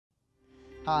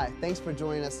Hi, thanks for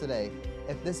joining us today.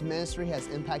 If this ministry has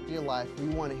impacted your life, we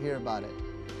want to hear about it.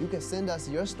 You can send us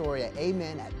your story at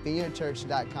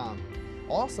amen@vineyardchurch.com.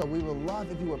 Also, we would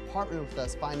love if you would partner with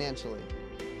us financially.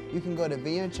 You can go to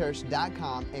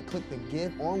vineyardchurch.com and click the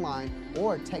Give online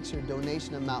or text your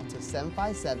donation amount to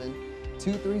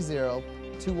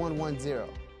 757-230-2110.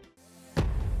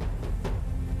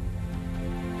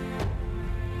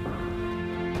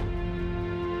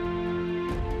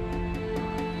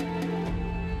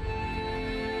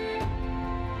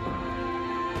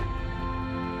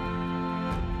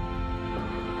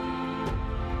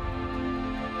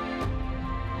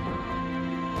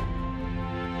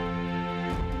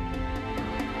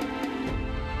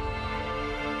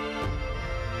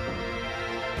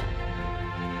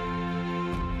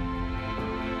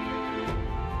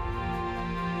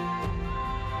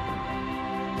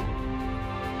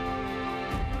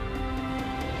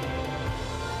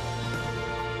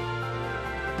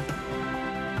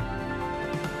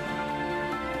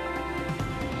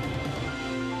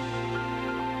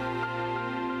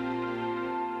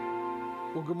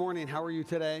 Well, good morning. How are you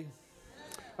today?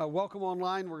 Welcome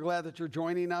online. We're glad that you're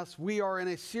joining us. We are in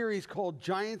a series called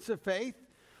Giants of Faith.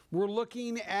 We're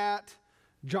looking at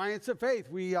giants of faith.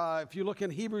 If you look in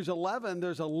Hebrews 11,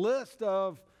 there's a list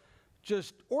of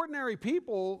just ordinary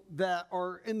people that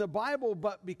are in the Bible,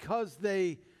 but because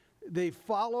they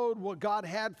followed what God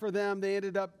had for them, they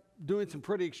ended up doing some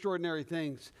pretty extraordinary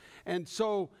things. And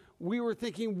so we were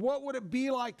thinking, what would it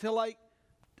be like to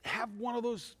have one of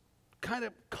those kind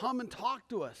of come and talk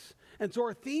to us? And so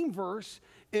our theme verse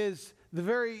is the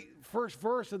very first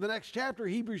verse of the next chapter,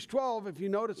 Hebrews 12. If you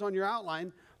notice on your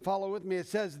outline, follow with me. It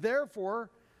says,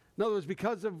 therefore, in other words,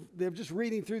 because of they're just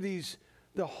reading through the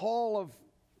hall of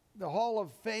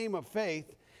fame of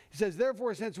faith. He says,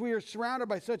 therefore, since we are surrounded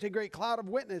by such a great cloud of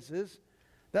witnesses,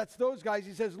 that's those guys.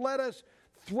 He says, let us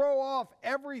throw off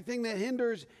everything that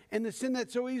hinders and the sin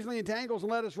that so easily entangles,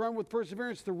 and let us run with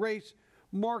perseverance the race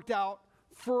marked out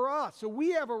for us. So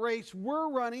we have a race we're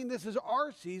running. This is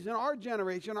our season, our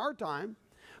generation, our time.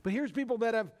 But here's people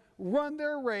that have run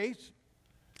their race.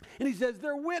 And he says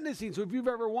they're witnessing. So if you've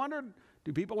ever wondered,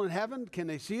 do people in heaven, can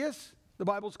they see us? The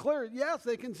Bible's clear. Yes,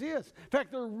 they can see us. In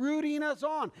fact, they're rooting us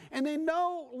on. And they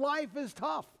know life is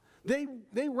tough. They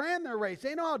ran their race.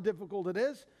 They know how difficult it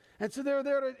is. And so they're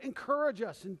there to encourage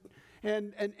us.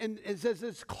 And it says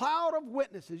this cloud of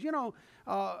witnesses. You know,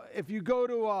 if you go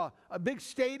to a big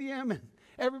stadium and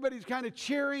everybody's kind of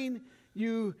cheering,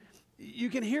 you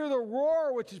can hear the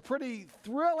roar, which is pretty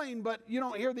thrilling, but you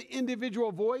don't hear the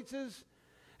individual voices.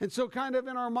 And so kind of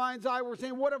in our mind's eye, we're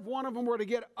saying, what if one of them were to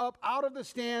get up out of the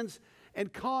stands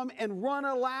and come and run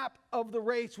a lap of the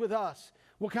race with us?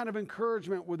 What kind of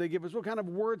encouragement would they give us? What kind of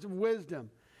words of wisdom?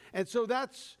 And so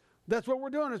that's what we're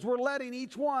doing, is we're letting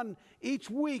each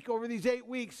week over these 8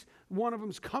 weeks, one of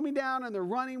them's coming down and they're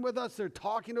running with us, they're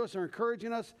talking to us, they're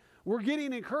encouraging us. We're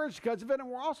getting encouraged because of it, and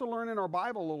we're also learning our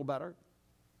Bible a little better.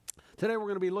 Today we're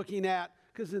going to be looking at,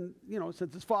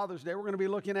 since it's Father's Day, we're going to be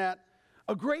looking at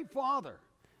a great father,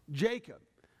 Jacob.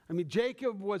 I mean,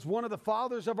 Jacob was one of the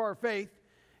fathers of our faith.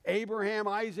 Abraham,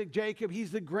 Isaac, Jacob.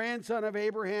 He's the grandson of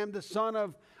Abraham, the son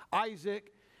of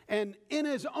Isaac. And in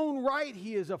his own right,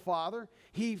 he is a father.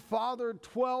 He fathered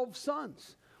 12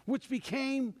 sons, which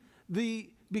became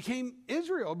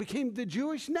Israel, became the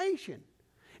Jewish nation.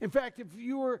 In fact, if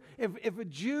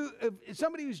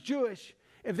somebody who's Jewish,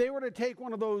 if they were to take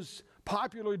one of those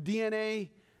popular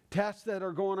DNA tests that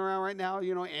are going around right now,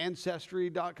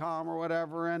 Ancestry.com or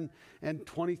whatever, and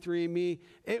 23andMe,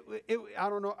 I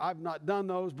don't know, I've not done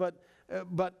those, but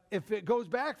if it goes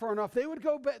back far enough, they would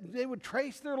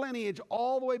trace their lineage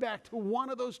all the way back to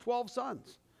one of those 12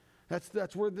 sons.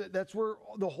 That's where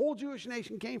the whole Jewish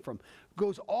nation came from. It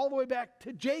goes all the way back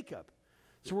to Jacob.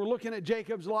 So we're looking at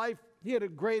Jacob's life. He had a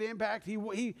great impact. He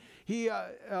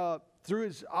through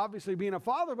his obviously being a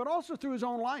father, but also through his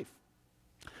own life.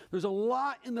 There's a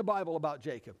lot in the Bible about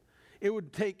Jacob. It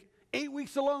would take 8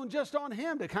 weeks alone just on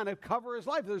him to kind of cover his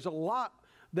life. There's a lot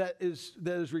that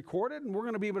is recorded, and we're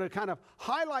going to be able to kind of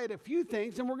highlight a few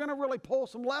things, and we're going to really pull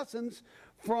some lessons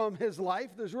from his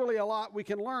life. There's really a lot we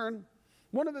can learn.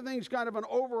 One of the things, kind of an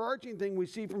overarching thing we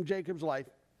see from Jacob's life,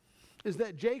 is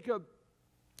that Jacob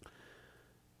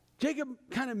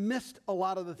kind of missed a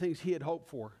lot of the things he had hoped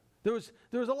for. There was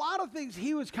a lot of things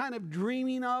he was kind of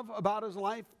dreaming of about his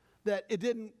life that it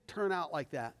didn't turn out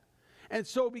like that. And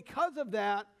so because of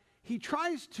that, he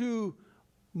tries to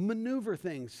maneuver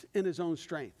things in his own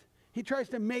strength. He tries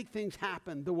to make things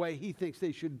happen the way he thinks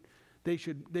they should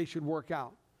work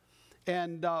out.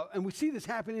 And we see this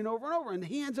happening over and over. And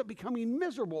he ends up becoming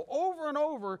miserable over and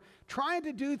over, trying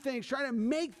to do things, trying to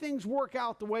make things work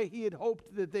out the way he had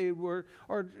hoped that they were,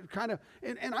 or kind of,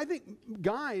 and I think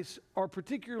guys are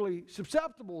particularly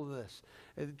susceptible to this,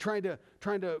 trying to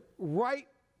write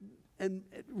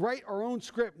our own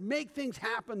script, make things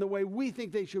happen the way we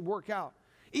think they should work out.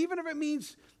 Even if it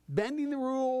means bending the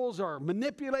rules or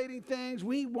manipulating things,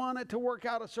 we want it to work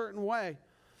out a certain way.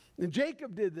 And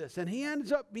Jacob did this, and he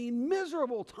ends up being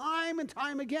miserable time and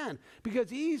time again because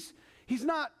he's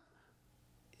not,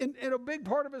 in a big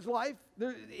part of his life,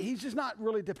 he's just not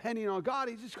really depending on God.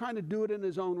 He's just trying to do it in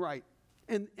his own right.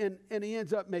 And he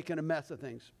ends up making a mess of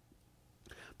things.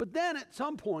 But then at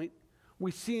some point,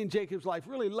 we see in Jacob's life,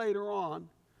 really later on,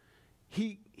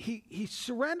 he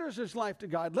surrenders his life to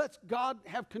God, lets God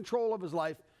have control of his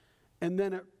life, and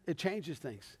then it changes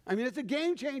things. I mean, it's a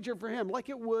game changer for him, like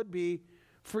it would be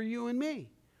for you and me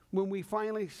when we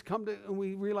finally come to and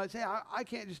we realize, hey, I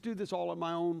can't just do this all in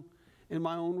my own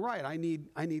right. I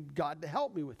need God to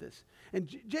help me with this. And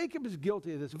Jacob is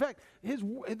guilty of this. In fact, his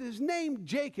name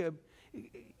Jacob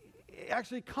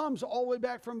actually comes all the way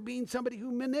back from being somebody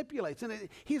who manipulates, and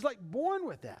he's like born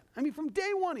with that. I mean, from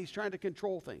day one, he's trying to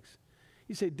control things.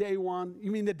 You say day one, you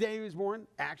mean the day he was born?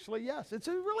 Actually, yes. It's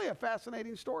really a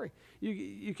fascinating story.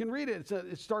 You can read it.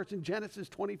 It starts in Genesis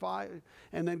 25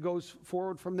 and then goes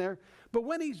forward from there. But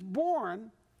when he's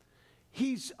born,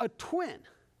 he's a twin.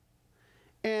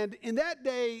 And in that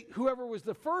day, whoever was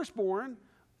the firstborn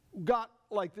got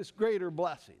like this greater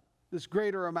blessing, this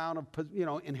greater amount of,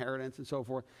 inheritance and so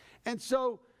forth. And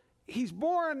so he's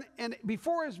born, and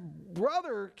before his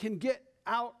brother can get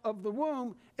out of the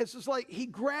womb, it's just like he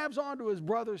grabs onto his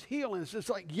brother's heel, and it's just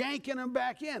like yanking him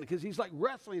back in because he's like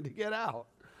wrestling to get out,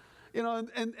 so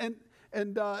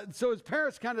his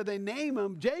parents they name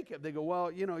him Jacob. They go,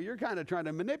 well, you're kind of trying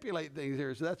to manipulate things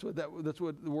here. So that's what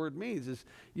the word means is,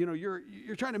 you're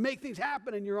trying to make things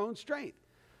happen in your own strength.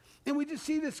 And we just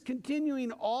see this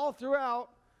continuing all throughout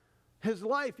his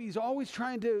life. He's always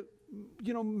trying to,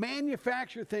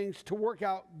 manufacture things to work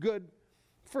out good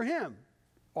for him,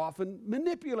 often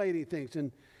manipulating things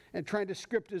and trying to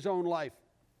script his own life.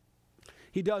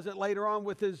 He does it later on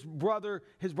with his brother.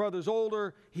 His brother's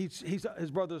older. His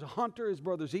brother's a hunter. His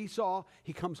brother's Esau.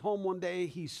 He comes home one day.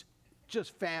 He's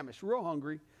just famished, real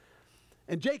hungry.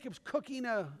 And Jacob's cooking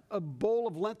a bowl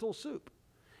of lentil soup.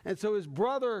 And so his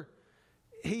brother,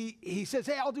 he says,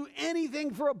 hey, I'll do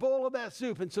anything for a bowl of that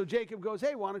soup. And so Jacob goes,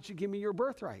 hey, why don't you give me your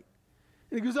birthright?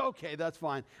 And he goes, okay, that's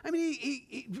fine. I mean,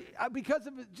 he because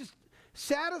of it, just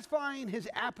satisfying his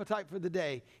appetite for the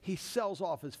day, he sells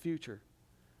off his future.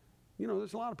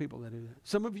 There's a lot of people that do that.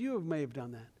 Some of you may have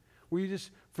done that, where you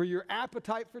just, for your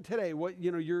appetite for today,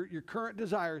 your current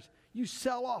desires, you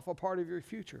sell off a part of your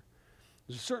future.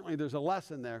 Certainly there's a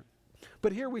lesson there.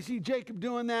 But here we see Jacob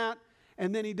doing that,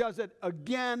 and then he does it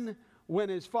again when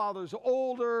his father's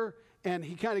older, and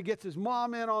he kind of gets his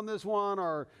mom in on this one,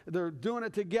 or they're doing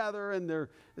it together, and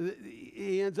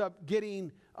he ends up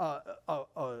getting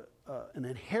an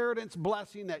inheritance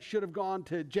blessing that should have gone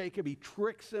to Jacob. He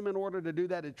tricks him in order to do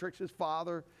that. He tricks his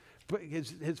father.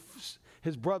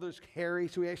 His brother's hairy,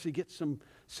 so he actually gets some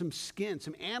skin,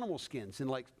 some animal skins, and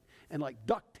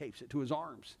duct tapes it to his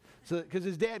arms, so because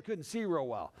his dad couldn't see real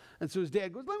well. And so his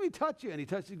dad goes, let me touch you. And he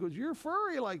touches, he goes, you're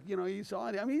furry, you saw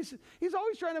it. I mean, he's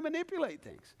always trying to manipulate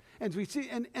things. And so we see,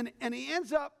 and he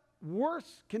ends up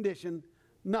worse condition,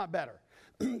 not better.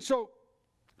 So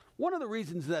one of the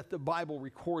reasons that the Bible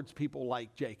records people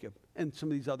like Jacob and some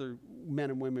of these other men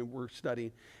and women we're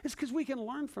studying is because we can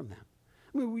learn from them.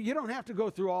 I mean, you don't have to go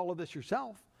through all of this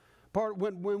yourself. Part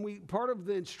of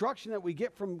the instruction that we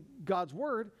get from God's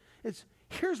Word is,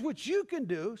 here's what you can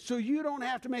do so you don't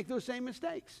have to make those same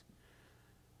mistakes.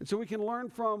 And so we can learn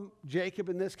from Jacob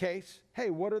in this case,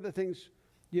 hey, what are the things,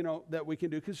 that we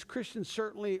can do? Because Christians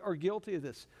certainly are guilty of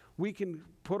this. We can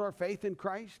put our faith in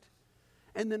Christ,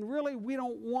 and then really we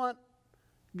don't want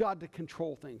God to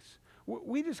control things.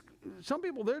 Some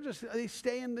people, they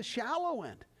stay in the shallow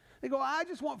end. They go, I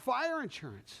just want fire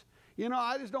insurance.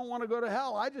 I just don't want to go to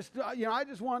hell. I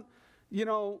just want,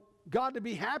 God to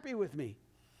be happy with me.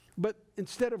 But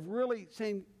instead of really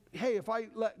saying, hey, if I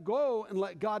let go and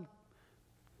let God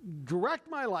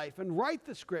direct my life and write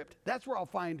the script, that's where I'll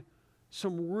find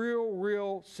some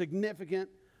real significant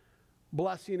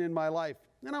blessing in my life.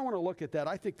 And I want to look at that.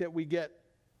 I think that we get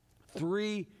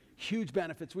 3 huge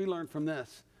benefits we learn from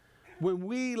this when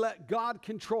we let God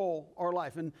control our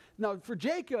life. And now for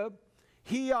Jacob,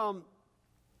 he, as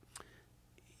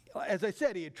I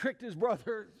said, he had tricked his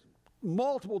brother,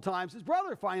 multiple times. His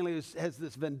brother finally has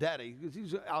this vendetta because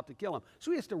he's out to kill him.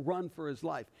 So he has to run for his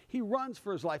life. He runs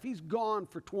for his life. He's gone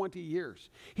for 20 years.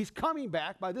 He's coming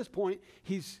back. By this point,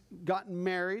 he's gotten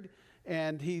married,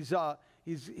 and he's got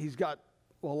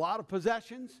a lot of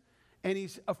possessions, and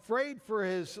he's afraid for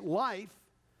his life.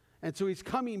 And so he's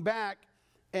coming back,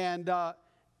 and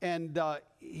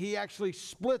he actually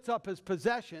splits up his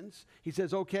possessions. He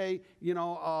says, okay,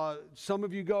 some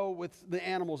of you go with the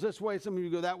animals this way, some of you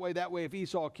go that way. That way, if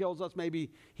Esau kills us, maybe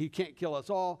he can't kill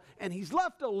us all. And he's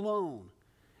left alone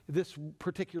this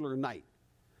particular night.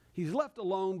 He's left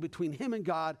alone between him and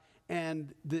God,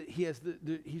 and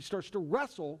he starts to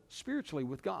wrestle spiritually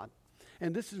with God.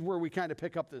 And this is where we kind of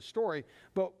pick up this story.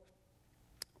 But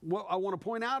what I want to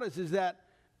point out is that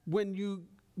when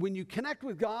you connect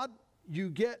with God, you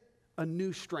get a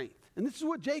new strength. And this is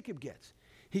what Jacob gets.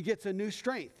 He gets a new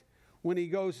strength when he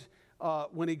goes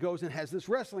and has this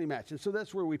wrestling match. And so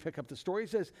that's where we pick up the story. He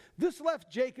says, this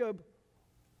left Jacob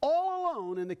all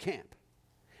alone in the camp.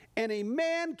 And a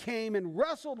man came and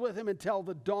wrestled with him until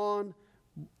the dawn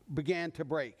began to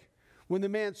break. When the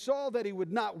man saw that he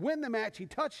would not win the match, he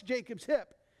touched Jacob's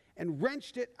hip and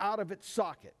wrenched it out of its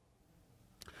socket.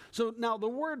 So now the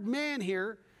word man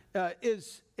here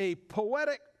is a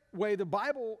poetic way the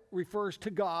Bible refers to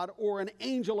God or an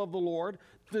angel of the Lord.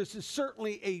 This is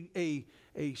certainly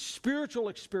a spiritual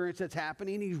experience that's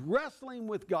happening. He's wrestling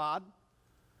with God,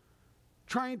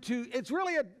 it's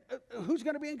really who's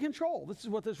going to be in control. This is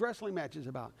what this wrestling match is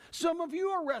about. Some of you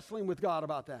are wrestling with God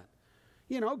about that.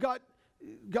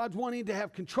 God's wanting to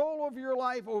have control over your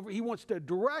life. He wants to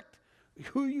direct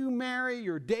who you marry,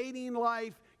 your dating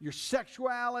life, your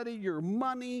sexuality, your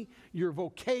money, your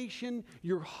vocation,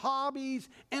 your hobbies,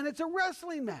 and it's a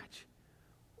wrestling match.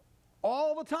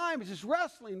 All the time, it's just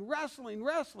wrestling.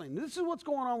 This is what's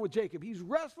going on with Jacob. He's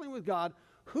wrestling with God.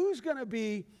 Who's going to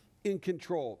be in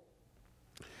control?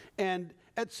 And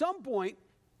at some point,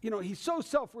 he's so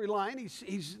self-reliant,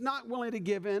 he's not willing to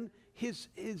give in.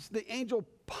 The angel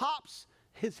pops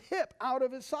his hip out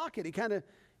of his socket.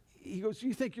 He goes,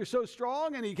 you think you're so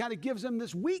strong? And he kind of gives him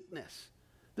this weakness,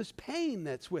 this pain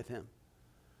that's with him.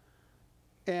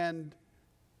 And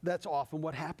that's often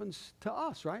what happens to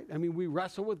us, right? I mean, we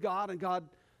wrestle with God, and God,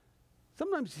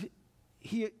 sometimes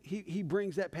he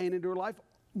brings that pain into our life.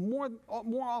 More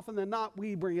often than not,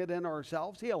 we bring it in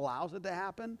ourselves. He allows it to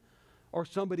happen, or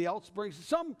somebody else brings it.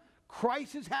 Some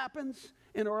crisis happens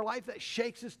in our life that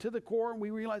shakes us to the core, and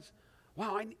we realize,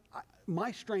 wow,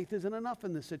 my strength isn't enough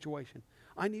in this situation.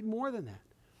 I need more than that.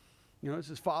 This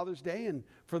is Father's Day, and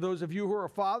for those of you who are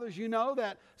fathers, you know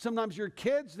that sometimes your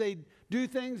kids, they do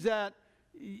things that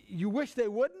you wish they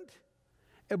wouldn't,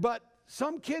 but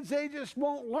some kids, they just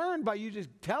won't learn by you just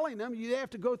telling them. They have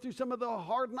to go through some of the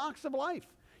hard knocks of life.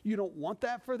 You don't want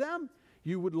that for them.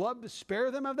 You would love to spare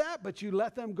them of that, but you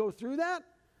let them go through that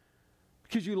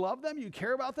because you love them, you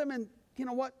care about them, and you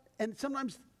know what? And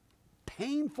sometimes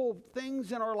painful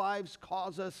things in our lives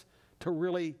cause us to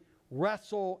really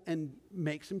wrestle and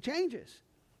make some changes.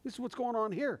 This is what's going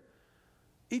on here.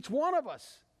 Each one of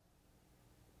us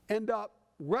end up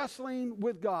wrestling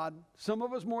with God, some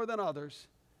of us more than others,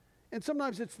 and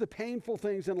sometimes it's the painful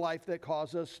things in life that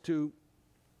cause us to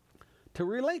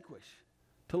relinquish,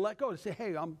 to let go, to say,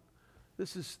 hey,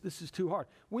 this is too hard.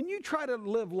 When you try to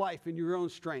live life in your own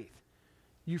strength,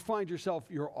 you find yourself,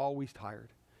 you're always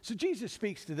tired. So Jesus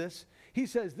speaks to this. He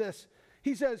says this.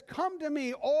 He says, come to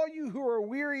me, all you who are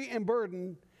weary and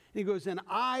burdened. And he goes, and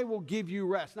I will give you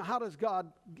rest. Now,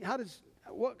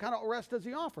 what kind of rest does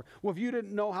he offer? Well, if you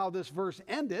didn't know how this verse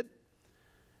ended,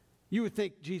 you would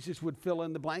think Jesus would fill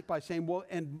in the blank by saying, well,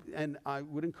 and I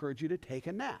would encourage you to take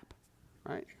a nap,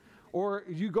 right? Or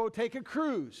you go take a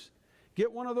cruise,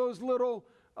 get one of those little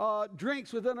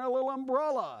drinks within a little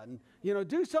umbrella, and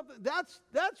do something. That's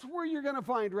where you're going to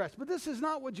find rest. But this is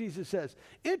not what Jesus says.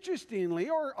 Interestingly,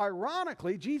 or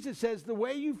ironically, Jesus says the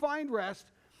way you find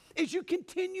rest is you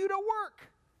continue to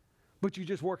work, but you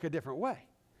just work a different way.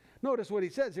 Notice what he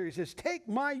says here. He says, take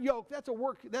my yoke.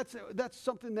 That's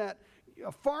something that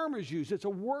farmers use. It's a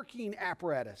working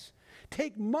apparatus.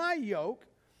 Take my yoke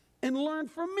and learn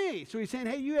from me. So he's saying,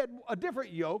 hey, you had a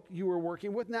different yoke you were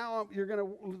working with. Now you're going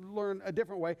to learn a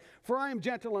different way. For I am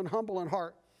gentle and humble in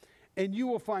heart, and you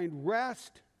will find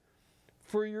rest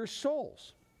for your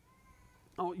souls.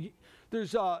 Oh,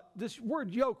 there's this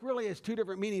word yoke really has two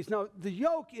different meanings. Now, the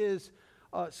yoke is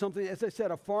something, as I said,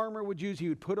 a farmer would use. He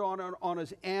would put on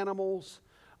his animals,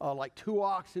 like 2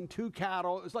 oxen, 2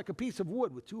 cattle. It was like a piece of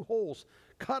wood with 2 holes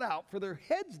cut out for their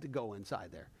heads to go inside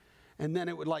there. And then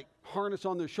it would like harness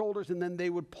on their shoulders, and then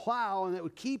they would plow, and it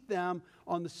would keep them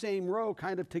on the same row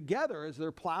kind of together as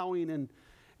they're plowing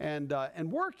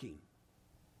and working.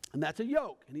 And that's a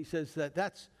yoke. And he says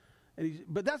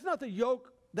but that's not the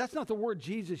yoke. That's not the word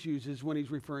Jesus uses when he's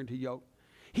referring to yoke.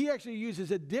 He actually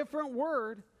uses a different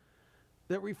word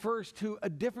that refers to a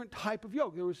different type of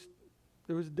yoke. There was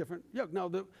a different yoke. Now,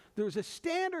 there was a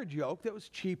standard yoke that was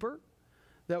cheaper,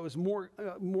 that was more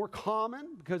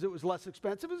common because it was less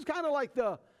expensive. It was kind of like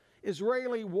the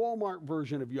Israeli Walmart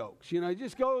version of yokes. You know, you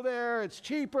just go there, it's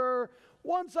cheaper,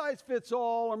 one size fits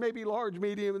all, or maybe large,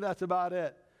 medium, and that's about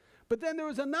it. But then there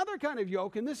was another kind of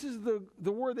yoke, and this is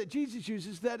the word that Jesus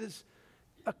uses, that is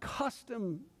a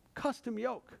custom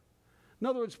yoke. In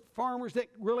other words, farmers that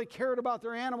really cared about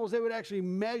their animals, they would actually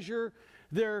measure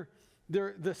the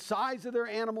size of their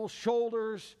animals'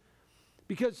 shoulders.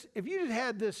 Because if you just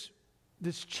had this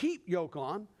cheap yoke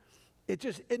on,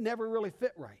 it never really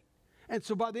fit right. And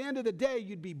so by the end of the day,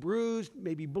 you'd be bruised,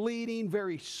 maybe bleeding,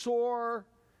 very sore,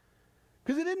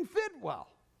 because it didn't fit well.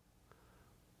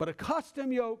 But a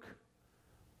custom yoke,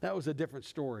 that was a different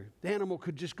story. The animal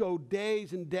could just go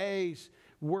days and days,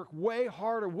 work way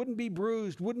harder, wouldn't be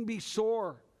bruised, wouldn't be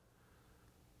sore.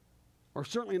 Or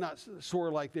certainly not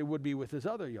sore like they would be with this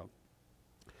other yoke.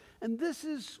 And this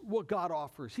is what God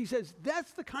offers. He says,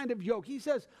 that's the kind of yoke. He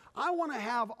says, I want to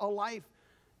have a life,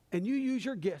 and you use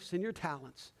your gifts and your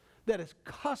talents, that is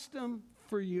custom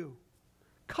for you.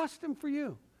 Custom for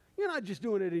you. You're not just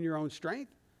doing it in your own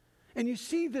strength. And you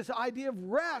see this idea of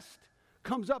rest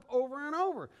comes up over and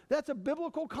over. That's a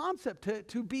biblical concept,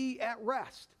 to be at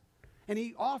rest. And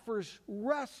he offers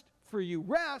rest for you.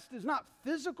 Rest is not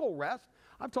physical rest.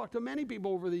 I've talked to many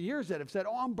people over the years that have said,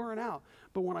 oh, I'm burnt out.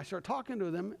 But when I start talking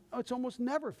to them, it's almost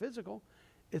never physical.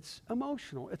 It's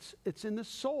emotional. It's in the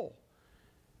soul.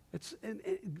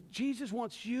 Jesus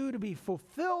wants you to be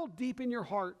fulfilled deep in your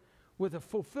heart with a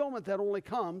fulfillment that only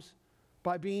comes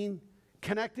by being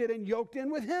connected and yoked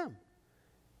in with him.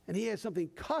 And he has something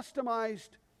customized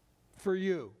for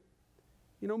you.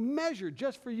 You know, measured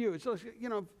just for you. It's like, you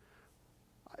know,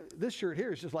 this shirt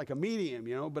here is just like a medium,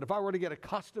 you know, but if I were to get a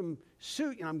custom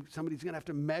suit, you know, somebody's going to have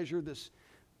to measure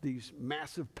these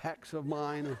massive pecs of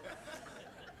mine.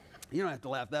 You don't have to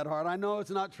laugh that hard. I know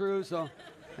it's not true, so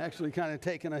actually kind of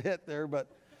taking a hit there, but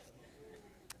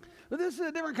this is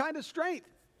a different kind of strength,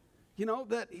 you know,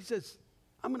 that he says,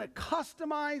 I'm going to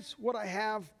customize what I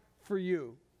have for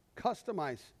you.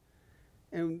 Customize.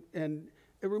 And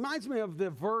it reminds me of the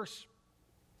verse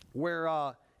where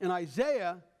in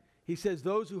Isaiah, he says,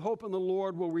 those who hope in the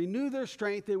Lord will renew their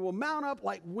strength. They will mount up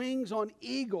like wings on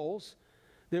eagles.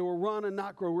 They will run and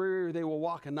not grow weary, or they will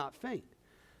walk and not faint.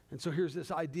 And so here's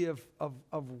this idea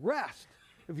of rest.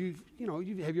 Have you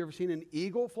ever seen an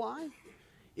eagle fly?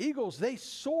 Eagles, they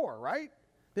soar, right?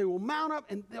 They will mount up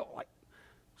and they'll like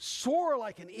soar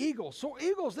like an eagle. So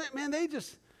eagles,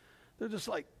 they're just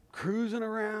like cruising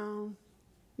around,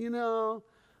 you know.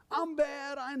 I'm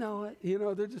bad, I know it. You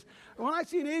know, when I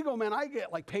see an eagle, man, I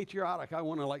get like patriotic. I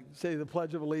want to like say the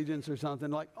Pledge of Allegiance or something,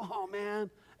 like, oh man,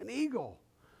 an eagle.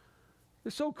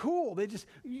 They're so cool. They just,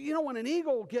 you know, when an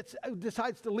eagle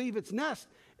decides to leave its nest,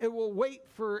 it will wait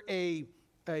for a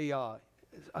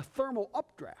thermal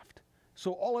updraft.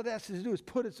 So all it has to do is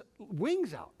put its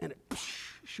wings out and it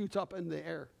shoots up in the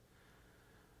air.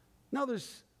 Now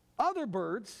there's other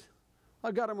birds.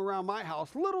 I've got them around my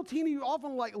house. Little teeny,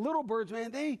 often like little birds,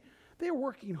 man, they're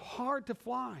working hard to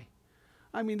fly.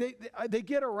 I mean, they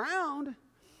get around,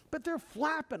 but they're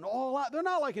flapping all out. They're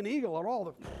not like an eagle at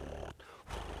all.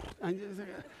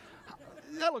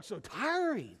 That looks so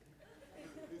tiring.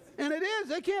 And it is.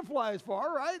 They can't fly as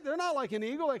far, right? They're not like an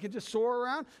eagle. They can just soar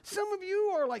around. Some of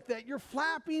you are like that. You're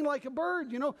flapping like a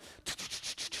bird, you know.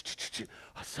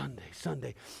 Sunday,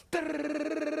 Sunday.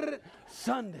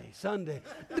 Sunday, Sunday.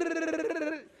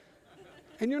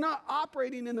 And you're not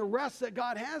operating in the rest that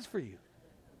God has for you.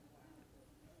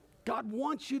 God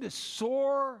wants you to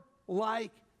soar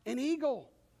like an eagle,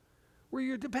 where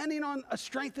you're depending on a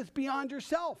strength that's beyond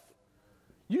yourself.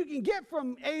 You can get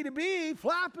from A to B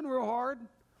flapping real hard,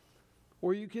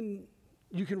 or you can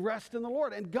rest in the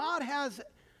Lord. And God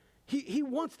He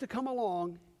wants to come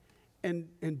along and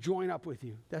join up with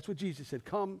you. That's what Jesus said.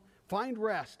 Come, find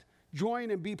rest,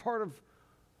 join and be part of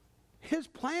His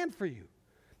plan for you.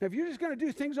 Now, if you're just going to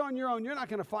do things on your own, you're not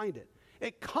going to find it.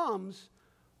 It comes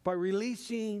by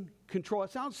releasing control.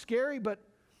 It sounds scary, but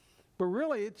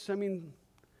really it's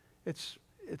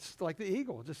like the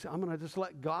eagle. I'm going to just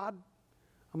let God,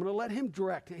 I'm going to let Him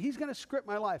direct. He's going to script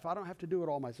my life. I don't have to do it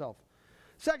all myself.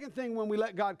 Second thing when we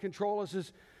let God control us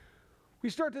is we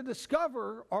start to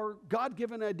discover our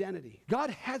God-given identity.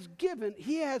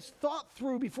 He has thought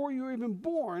through before you were even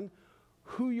born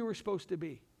who you were supposed to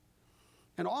be.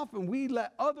 And often we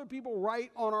let other people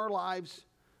write on our lives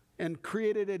and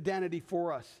created identity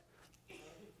for us.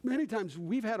 Many times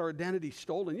we've had our identity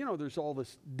stolen. You know, there's all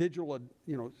this digital,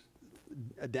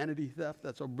 identity theft.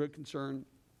 That's a big concern.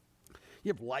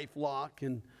 You have LifeLock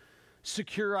and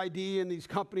Secure ID and these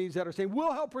companies that are saying,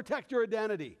 we'll help protect your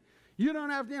identity. You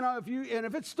don't have to,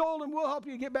 if it's stolen, we'll help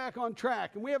you get back on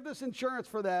track. And we have this insurance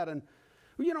for that. And,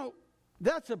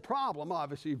 that's a problem,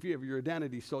 obviously, if you have your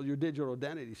identity stolen, your digital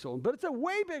identity stolen. But it's a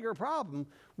way bigger problem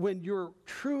when your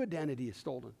true identity is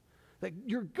stolen. Like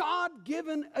your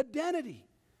God-given identity.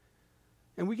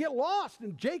 And we get lost.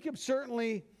 And Jacob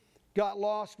certainly got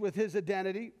lost with his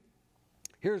identity.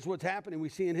 Here's what's happening. We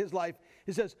see in his life.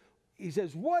 He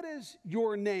says, what is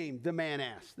your name? The man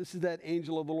asked. This is that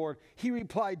angel of the Lord. He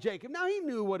replied, Jacob. Now he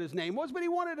knew what his name was, but he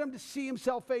wanted him to see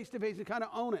himself face to face and kind of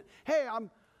own it. Hey,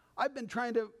 I've been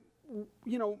trying to,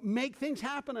 make things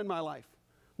happen in my life.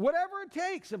 Whatever it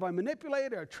takes. If I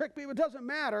manipulate or trick people, it doesn't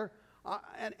matter.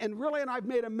 And I've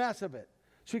made a mess of it.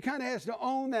 So he kind of has to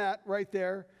own that right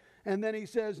there. And then he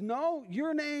says, no,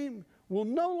 your name will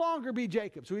no longer be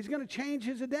Jacob. So he's going to change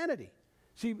his identity.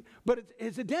 See, but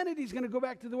his identity is going to go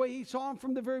back to the way he saw him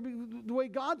from the way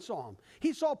God saw him.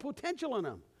 He saw potential in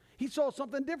him. He saw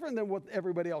something different than what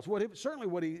everybody else. Certainly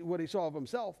what he saw of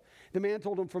himself. The man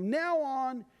told him, from now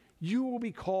on, you will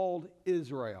be called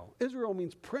Israel. Israel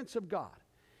means Prince of God.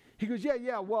 He goes,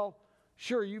 yeah, well,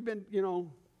 sure, you've been,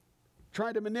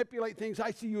 trying to manipulate things. I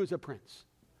see you as a prince.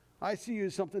 I see you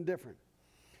as something different.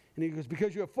 And he goes,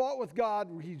 because you have fought with God,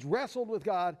 he's wrestled with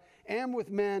God and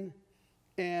with men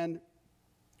and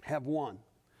have won.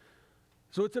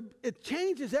 So it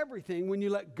changes everything when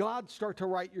you let God start to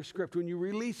write your script, when you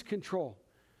release control.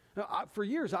 Now, for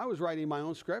years, I was writing my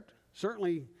own script,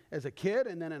 certainly as a kid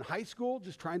and then in high school,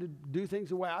 just trying to do things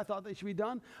the way I thought they should be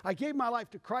done. I gave my life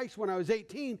to Christ when I was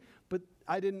 18, but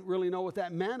I didn't really know what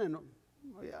that meant, and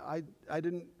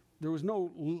there was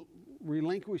no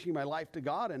relinquishing my life to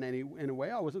God in any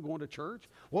way. I wasn't going to church,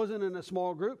 wasn't in a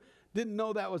small group, didn't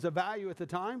know that was a value at the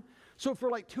time. So for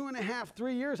like 2.5,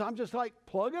 3 years, I'm just like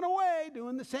plugging away,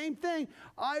 doing the same thing.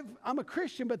 I'm a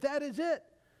Christian, but that is it.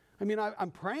 I mean,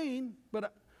 I'm praying,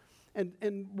 but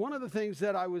and one of the things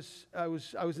that I was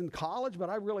in college, but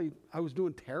I was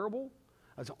doing terrible.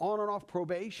 I was on and off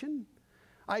probation.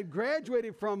 I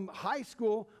graduated from high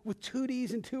school with 2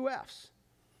 D's and 2 F's.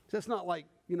 So that's not like,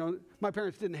 my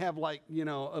parents didn't have like, a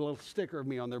little sticker of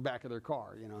me on their back of their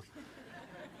car,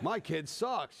 My kid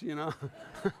sucks,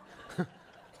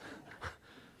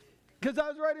 Because I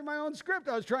was writing my own script.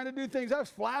 I was trying to do things. I was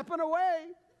flapping away.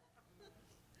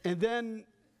 And then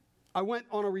I went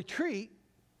on a retreat,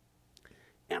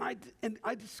 and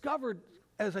I discovered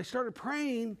as I started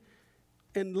praying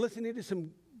and listening to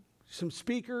some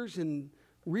speakers and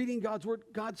reading God's word,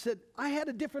 God said, I had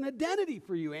a different identity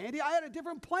for you, Andy. I had a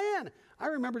different plan. I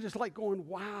remember just like going,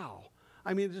 wow.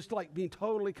 I mean, just like being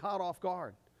totally caught off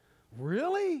guard.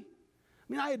 Really? I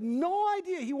mean, I had no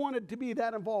idea he wanted to be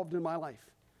that involved in my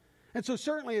life. And so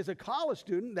certainly as a college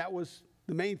student, that was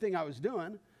the main thing I was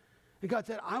doing. And God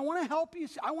said, I want to help you.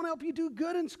 I want to help you do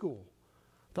good in school.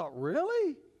 I thought,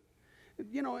 really?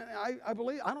 I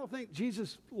believe, I don't think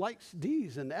Jesus likes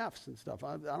D's and F's and stuff.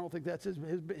 I don't think that's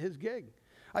his gig.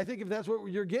 I think if that's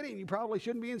what you're getting, you probably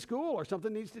shouldn't be in school or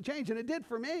something needs to change. And it did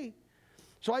for me.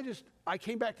 So I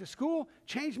came back to school,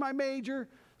 changed my major,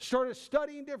 started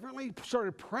studying differently,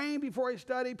 started praying before I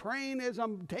studied, praying as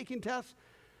I'm taking tests.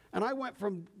 And I went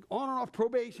from on and off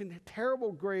probation,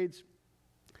 terrible grades,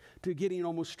 to getting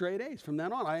almost straight A's. From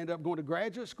then on, I ended up going to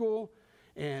graduate school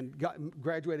and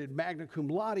graduated magna cum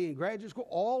laude in graduate school,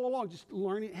 all along just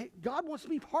learning, hey, God wants to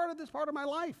be part of this part of my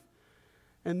life.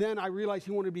 And then I realized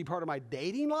he wanted to be part of my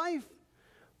dating life.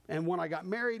 And when I got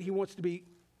married, he wants to be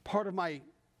part of my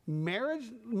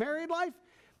married life.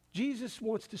 Jesus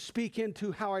wants to speak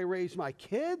into how I raise my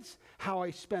kids, how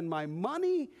I spend my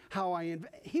money,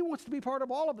 he wants to be part of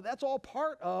all of it. That's all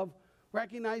part of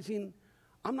recognizing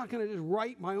I'm not going to just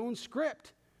write my own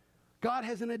script. God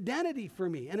has an identity for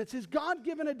me, and it's his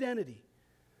God-given identity.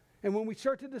 And when we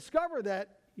start to discover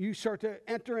that, you start to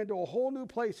enter into a whole new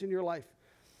place in your life.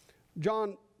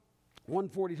 John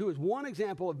 1:42 is one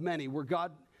example of many where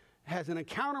God has an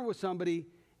encounter with somebody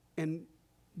and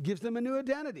gives them a new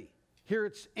identity. Here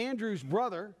it's Andrew's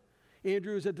brother.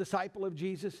 Andrew is a disciple of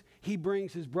Jesus. He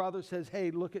brings his brother, says,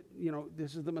 hey, look at,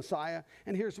 this is the Messiah.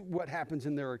 And here's what happens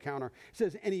in their encounter. It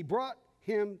says, and he brought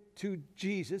him to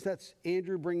Jesus. That's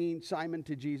Andrew bringing Simon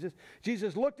to Jesus.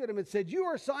 Jesus looked at him and said, you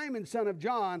are Simon, son of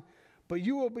John, but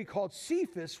you will be called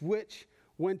Cephas, which,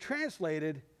 when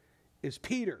translated, is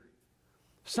Peter.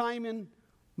 Simon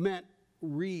meant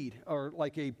reed, or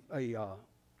like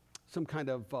some kind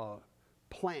of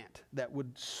plant that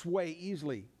would sway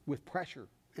easily with pressure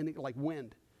and like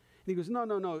wind. And he goes,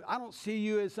 no, I don't see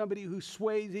you as somebody who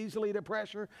sways easily to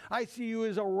pressure. I see you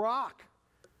as a rock.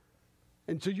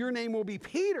 And so your name will be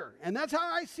Peter, and that's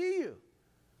how I see you.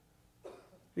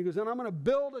 He goes, and I'm going to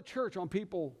build a church on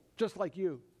people just like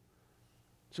you.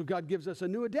 So God gives us a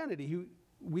new identity.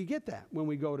 We get that when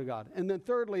we go to God. And then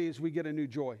thirdly is we get a new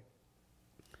joy.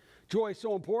 Joy is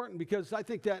so important because I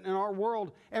think that in our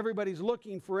world, everybody's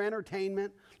looking for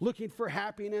entertainment, looking for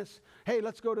happiness. Hey,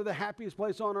 let's go to the happiest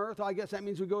place on earth. I guess that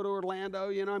means we go to Orlando,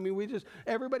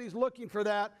 everybody's looking for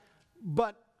that.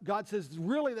 But God says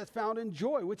really that's found in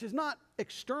joy, which is not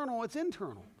external, it's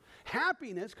internal.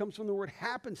 Happiness comes from the word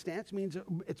happenstance, means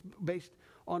it's based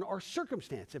on our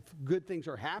circumstance. If good things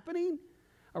are happening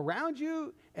around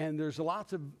you and there's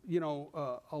lots of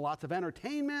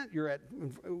entertainment,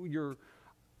 you're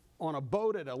on a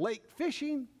boat at a lake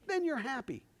fishing, then you're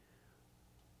happy.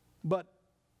 But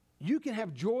you can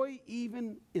have joy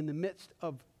even in the midst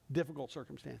of difficult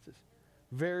circumstances.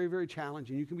 Very, very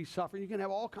challenging. You can be suffering. You can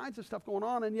have all kinds of stuff going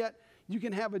on, and yet you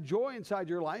can have a joy inside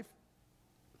your life.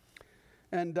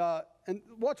 And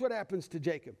watch what happens to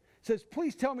Jacob. It says,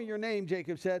 please tell me your name,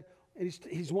 Jacob said. And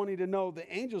he's wanting to know the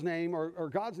angel's name or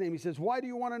God's name. He says, why do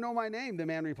you want to know my name? The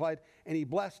man replied, and he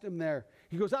blessed him there.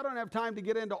 He goes, I don't have time to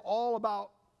get into all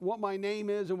about what my name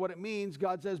is and what it means,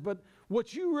 God says, but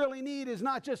what you really need is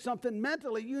not just something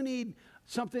mentally. You need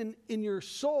something in your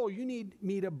soul. You need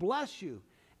me to bless you.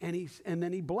 And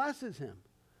then he blesses him.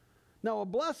 Now, a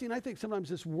blessing, I think sometimes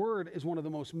this word is one of the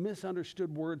most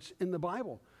misunderstood words in the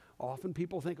Bible. Often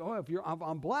people think, oh, if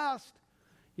I'm blessed,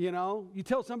 you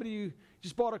tell somebody you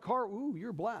just bought a car, ooh,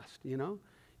 you're blessed, You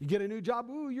get a new job,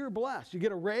 ooh, you're blessed. You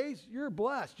get a raise, you're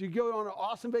blessed. You go on an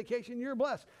awesome vacation, you're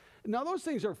blessed. Now, those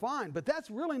things are fine, but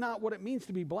that's really not what it means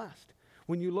to be blessed.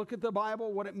 When you look at the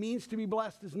Bible, what it means to be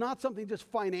blessed is not something just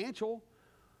financial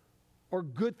or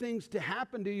good things to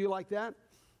happen to you like that.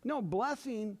 No,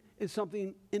 blessing is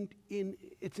something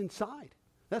it's inside.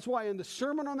 That's why in the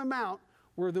Sermon on the Mount,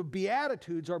 where the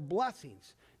Beatitudes are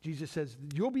blessings, Jesus says,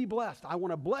 you'll be blessed. I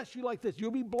want to bless you like this.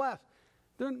 You'll be blessed.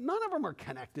 None of them are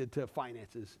connected to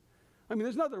finances. I mean,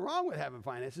 there's nothing wrong with having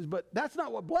finances, but that's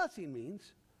not what blessing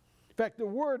means. In fact, the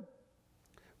word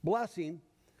blessing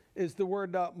is the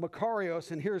word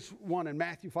makarios, and here's one in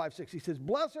Matthew 5:6. He says,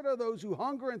 blessed are those who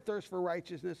hunger and thirst for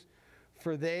righteousness,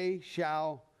 for they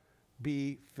shall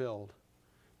be filled.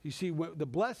 You see, the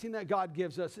blessing that God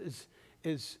gives us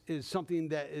is something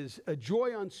that is a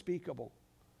joy unspeakable.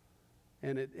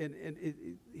 And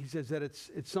he says that it's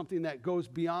something that goes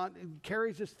beyond, it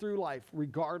carries us through life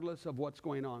regardless of what's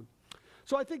going on.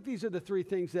 So I think these are the three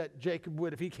things that Jacob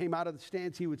would, if he came out of the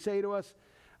stance, he would say to us.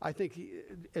 I think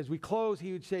as we close,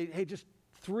 he would say, hey, just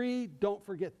three, don't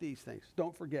forget these things.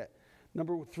 Don't forget.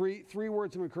 Number three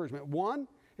words of encouragement. One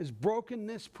is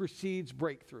brokenness precedes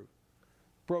breakthrough.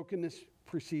 Brokenness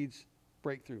precedes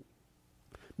breakthrough.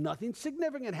 Nothing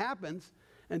significant happens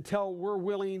until we're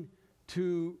willing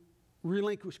to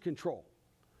relinquish control.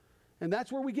 And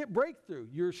that's where we get breakthrough.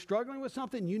 You're struggling with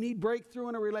something, you need breakthrough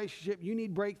in a relationship, you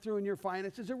need breakthrough in your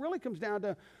finances. It really comes down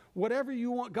to whatever you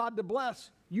want God to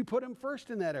bless, you put him first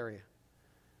in that area.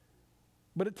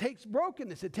 But it takes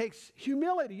brokenness, it takes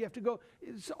humility. You have to go,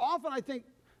 often I think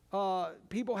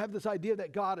people have this idea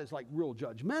that God is like real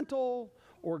judgmental,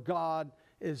 or God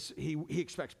is, he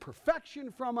expects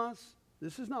perfection from us.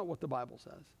 This is not what the Bible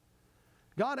says.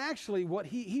 God actually, what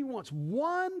he wants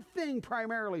one thing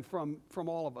primarily from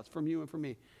all of us, from you and from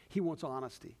me. He wants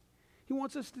honesty. He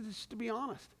wants us to be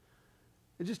honest.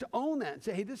 And just to own that and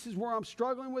say, hey, this is where I'm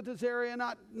struggling with this area,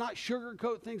 not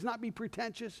sugarcoat things, not be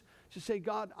pretentious. Just say,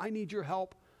 God, I need your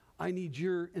help. I need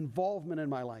your involvement in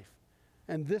my life.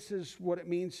 And this is what it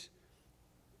means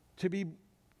to be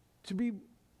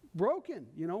broken,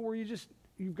 where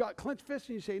you've got clenched fists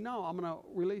and you say, no, I'm going to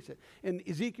release it. In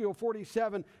Ezekiel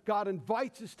 47, God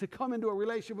invites us to come into a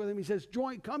relationship with him. He says,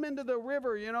 come into the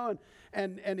river,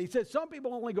 and he says, some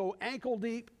people only go ankle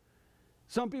deep.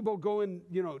 Some people go in,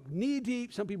 knee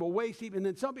deep. Some people waist deep. And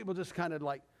then some people just kind of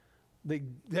like, they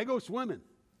go swimming.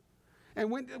 And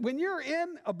when you're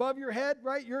in above your head,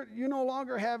 right, you no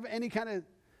longer have any kind of,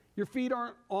 your feet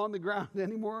aren't on the ground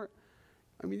anymore.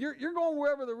 I mean, you're going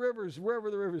wherever the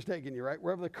river's taking you, right?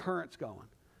 Wherever the current's going.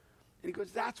 And he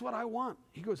goes, that's what I want.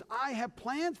 He goes, I have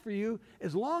plans for you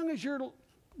as long as you're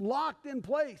locked in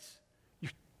place.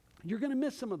 You're going to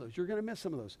miss some of those. You're going to miss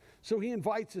some of those. So he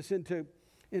invites us into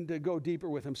go deeper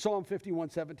with him. Psalm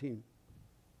 51:17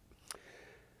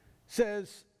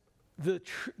 says, the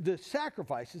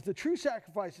true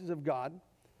sacrifices of God,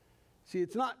 See,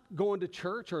 it's not going to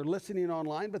church or listening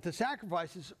online, but the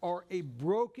sacrifices are a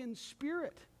broken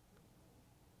spirit,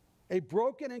 a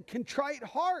broken and contrite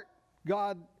heart.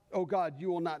 God, oh God, you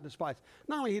will not despise.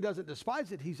 Not only he doesn't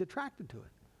despise it, he's attracted to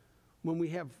it. When we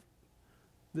have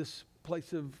this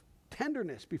place of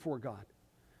tenderness before God.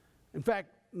 In fact,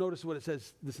 notice what it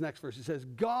says, this next verse. It says,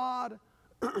 God,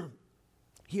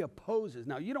 he opposes.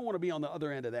 Now, you don't want to be on the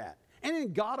other end of that.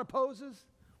 Anything God opposes,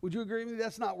 would you agree with me?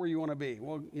 That's not where you want to be.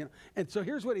 Well, you know. And so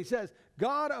here's what he says.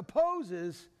 God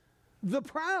opposes the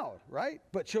proud, right?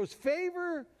 But shows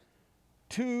favor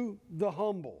to the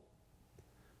humble.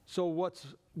 So what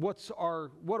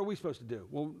are we supposed to do?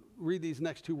 Well, read these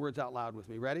next two words out loud with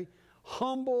me. Ready?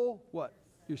 Humble what?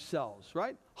 Yourselves,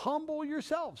 right? Humble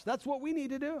yourselves. That's what we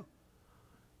need to do.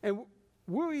 And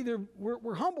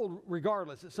we're humbled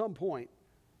regardless at some point.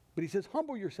 But he says,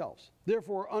 humble yourselves,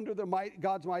 therefore, under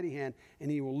God's mighty hand,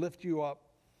 and he will lift you up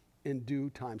in due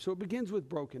time. So it begins with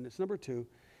brokenness. Number two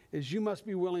is you must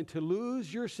be willing to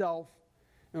lose yourself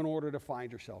in order to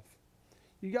find yourself.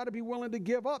 You got to be willing to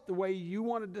give up the way you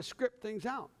wanted to script things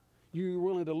out. You're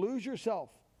willing to lose yourself.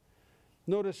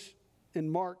 Notice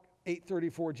in Mark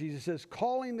 8:34, Jesus says,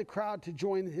 calling the crowd to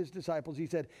join his disciples, he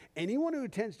said, anyone who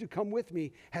intends to come with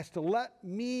me has to let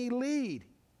me lead.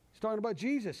 He's talking about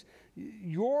Jesus.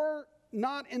 You're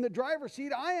not in the driver's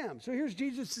seat, I am. So here's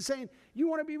Jesus saying, you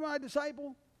want to be my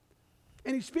disciple?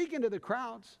 And he's speaking to the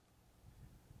crowds.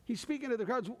 He's speaking to the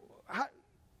crowds.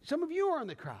 Some of you are in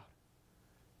the crowd.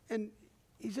 And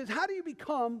he says, how do you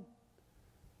become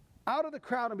out of the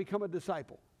crowd and become a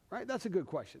disciple? Right? That's a good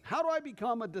question. How do I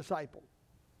become a disciple?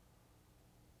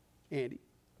 Andy,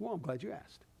 well, I'm glad you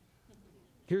asked.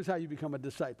 Here's how you become a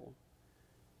disciple.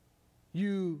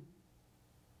 You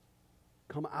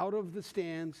come out of the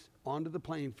stands onto the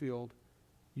playing field.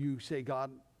 You say,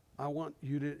 God, I want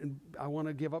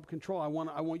to give up control. I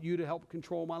want you to help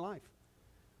control my life.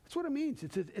 That's what it means.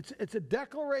 It's a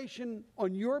declaration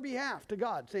on your behalf to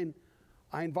God saying,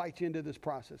 I invite you into this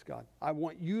process, God. I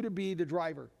want you to be the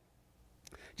driver.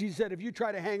 Jesus said, if you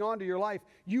try to hang on to your life,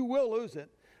 you will lose it.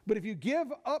 But if you give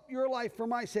up your life for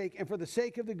my sake and for the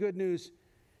sake of the good news,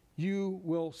 you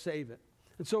will save it.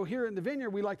 And so here in the Vineyard,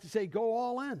 we like to say, go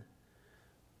all in.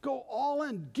 Go all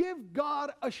in. Give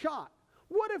God a shot.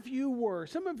 What if you were,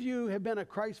 some of you have been a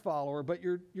Christ follower, but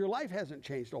your life hasn't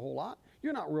changed a whole lot.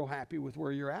 You're not real happy with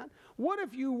where you're at. What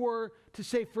if you were to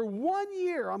say, for 1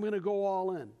 year, I'm going to go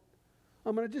all in.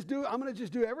 I'm going to just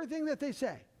do everything that they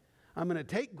say. I'm going to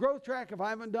take growth track if I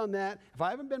haven't done that. If I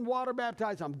haven't been water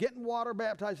baptized, I'm getting water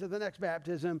baptized at the next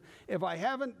baptism. If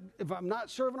I'm not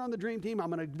serving on the dream team,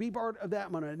 I'm going to be part of that.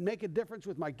 I'm going to make a difference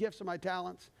with my gifts and my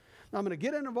talents. I'm going to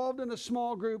get involved in a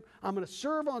small group. I'm going to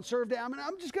serve on serve day. I'm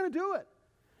just going to do it.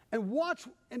 And watch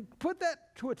and put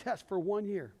that to a test for 1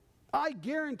 year. I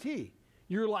guarantee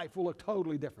your life will look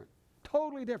totally different.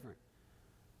 Totally different.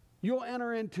 You'll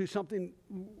enter into something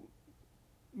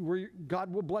where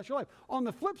God will bless your life. On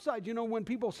the flip side, when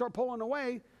people start pulling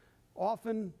away,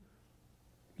 often,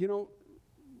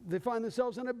 they find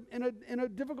themselves in a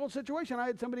difficult situation. I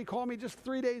had somebody call me just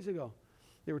 3 days ago.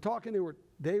 They were talking.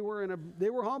 They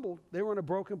were humbled. They were in a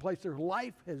broken place. Their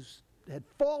life had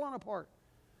fallen apart.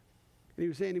 And he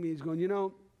was saying to me, he's going,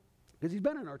 because he's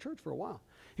been in our church for a while.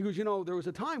 He goes, there was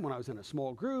a time when I was in a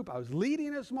small group. I was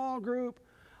leading a small group.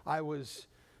 I was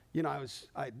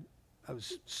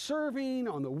serving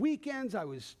on the weekends. I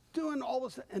was doing all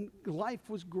this, and life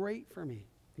was great for me.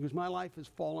 He goes, my life has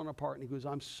fallen apart. And he goes,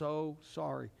 I'm so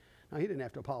sorry. Now, he didn't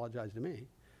have to apologize to me,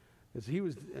 because he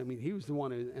was the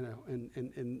one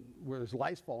in where his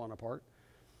life's fallen apart.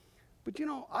 But,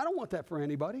 I don't want that for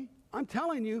anybody. I'm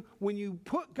telling you, when you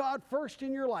put God first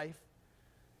in your life,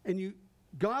 and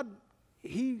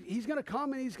he's going to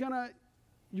come and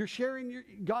you're sharing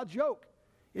God's yoke.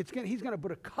 He's going to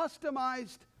put a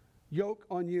customized yoke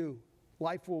on you.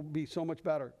 Life will be so much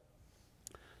better.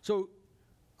 So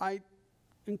I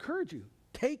encourage you,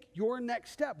 take your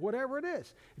next step, whatever it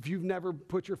is. If you've never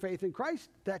put your faith in Christ,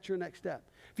 that's your next step.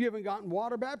 If you haven't gotten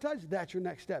water baptized, that's your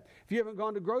next step. If you haven't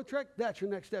gone to Growth Trek, that's your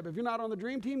next step. If you're not on the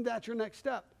dream team, that's your next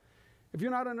step. If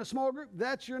you're not in a small group,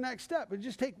 that's your next step. But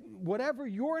just take whatever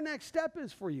your next step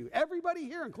is for you. Everybody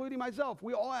here, including myself,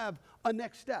 we all have a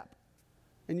next step.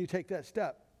 And you take that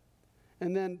step.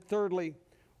 And then thirdly,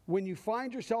 when you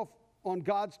find yourself on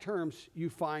God's terms, you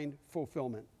find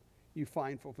fulfillment. You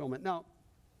find fulfillment. Now,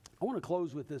 I want to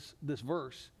close with this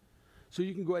verse. So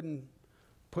you can go ahead and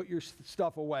put your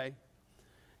stuff away.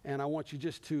 And I want you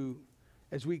just to,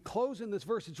 as we close in this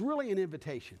verse, it's really an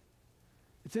invitation.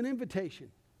 It's an invitation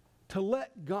to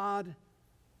let God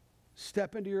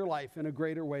step into your life in a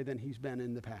greater way than he's been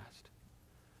in the past.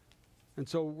 And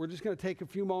so we're just going to take a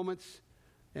few moments,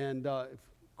 and if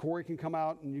Corey can come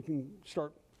out and you can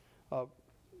start,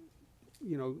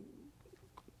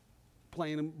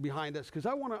 playing behind us, because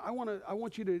I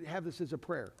want you to have this as a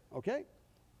prayer, okay?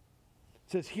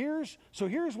 It says, here's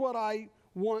what I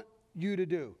want you to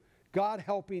do. God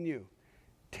helping you.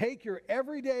 Take your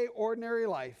everyday, ordinary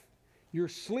life, your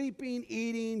sleeping,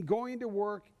 eating, going to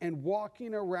work, and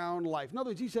walking around life. In other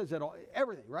words, he says that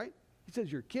everything, right? He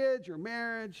says your kids, your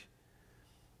marriage,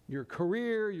 your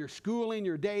career, your schooling,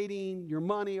 your dating, your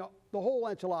money, the whole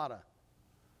enchilada,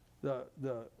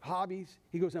 the hobbies.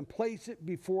 He goes and place it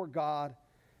before God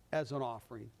as an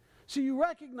offering. So you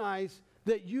recognize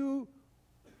that you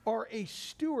are a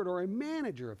steward or a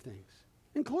manager of things,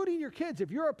 including your kids.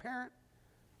 If you're a parent,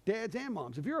 dads and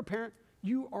moms, if you're a parent,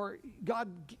 you are God.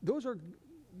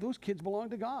 Those kids belong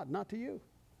to God, not to you.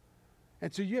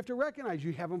 And so you have to recognize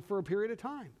you have them for a period of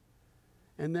time,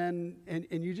 and then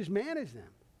and you just manage them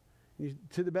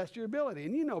to the best of your ability.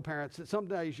 And you know, parents, that some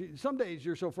days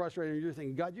you're so frustrated and you're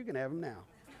thinking, God, you can have them now,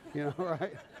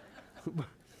 right? You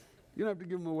don't have to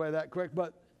give them away that quick,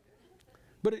 but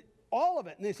all of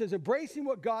it. And it says, embracing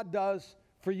what God does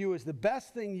for you is the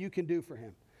best thing you can do for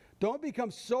him. Don't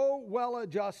become so well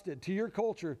adjusted to your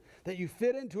culture that you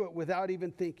fit into it without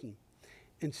even thinking.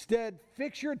 Instead,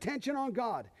 fix your attention on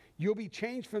God. You'll be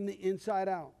changed from the inside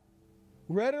out.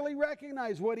 Readily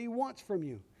recognize what he wants from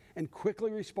you and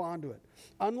quickly respond to it.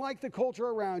 Unlike the culture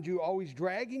around you, always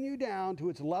dragging you down to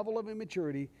its level of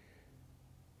immaturity,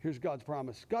 here's God's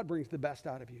promise. God brings the best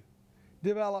out of you.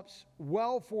 Develops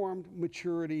well-formed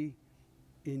maturity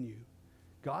in you.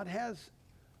 God has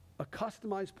a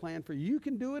customized plan for you. You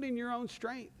can do it in your own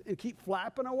strength and keep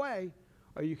flapping away,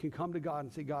 or you can come to God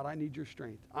and say, God, I need your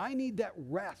strength. I need that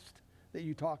rest that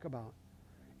you talk about.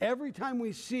 Every time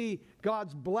we see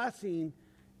God's blessing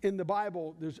in the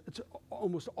Bible, it's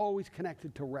almost always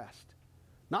connected to rest.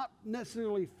 Not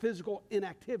necessarily physical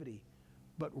inactivity,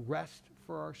 but rest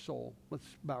for our soul. Let's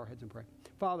bow our heads and pray.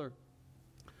 Father,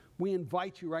 we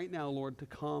invite you right now, Lord, to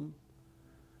come.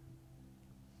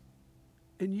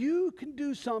 And you can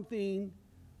do something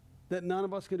that none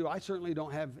of us can do. I certainly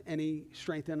don't have any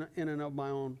strength in and of my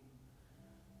own.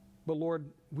 But Lord,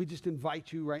 we just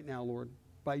invite you right now, Lord,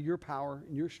 by your power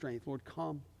and your strength, Lord,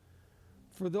 come.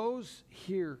 For those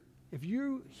here, if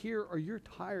you're here or you're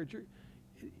tired,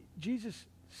 Jesus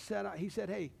said, he said,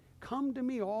 hey, come to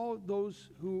me, all those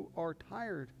who are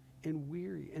tired and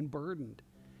weary and burdened.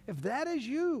 If that is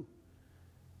you,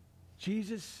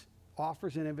 Jesus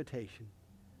offers an invitation.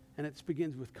 And it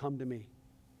begins with, come to me.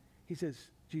 Jesus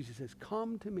says,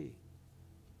 come to me.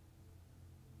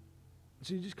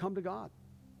 So you just come to God.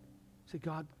 Say,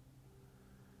 God,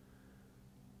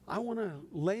 I want to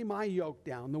lay my yoke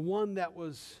down, the one that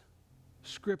was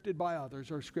scripted by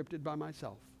others or scripted by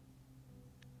myself.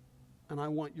 And I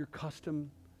want your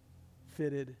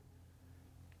custom-fitted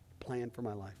plan for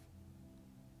my life.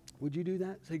 Would you do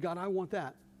that? Say, God, I want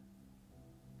that.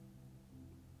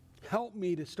 Help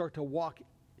me to start to walk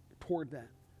toward that.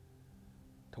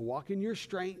 To walk in your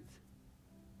strength.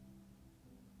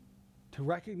 To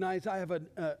recognize I have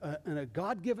a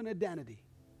God-given identity.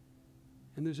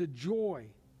 And there's a joy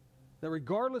that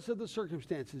regardless of the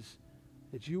circumstances,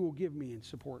 that you will give me and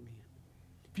support me in.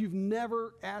 If you've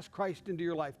never asked Christ into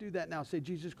your life, do that now. Say,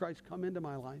 Jesus Christ, come into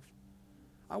my life.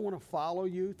 I want to follow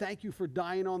you. Thank you for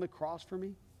dying on the cross for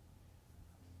me.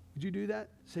 Would you do that?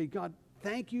 Say, God,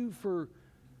 thank you for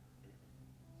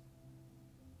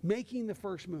making the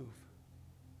first move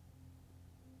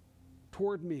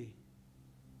toward me.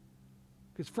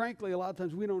 Because frankly, a lot of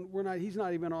times he's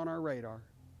not even on our radar.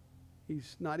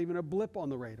 He's not even a blip on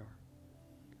the radar.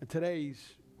 And today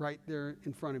he's right there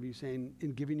in front of you saying,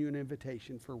 and giving you an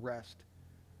invitation for rest,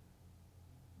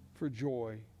 for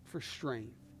joy, for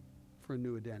strength, for a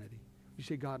new identity. You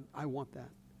say, God, I want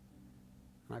that.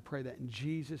 And I pray that in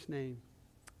Jesus' name,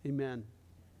 amen.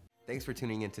 Thanks for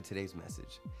tuning in to today's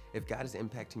message. If God is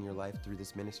impacting your life through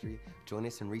this ministry, join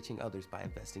us in reaching others by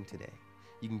investing today.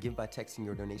 You can give by texting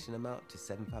your donation amount to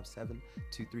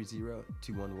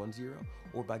 757-230-2110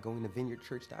 or by going to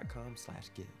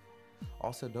vineyardchurch.com/give.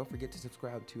 Also, don't forget to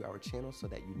subscribe to our channel so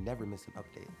that you never miss an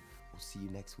update. We'll see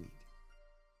you next week.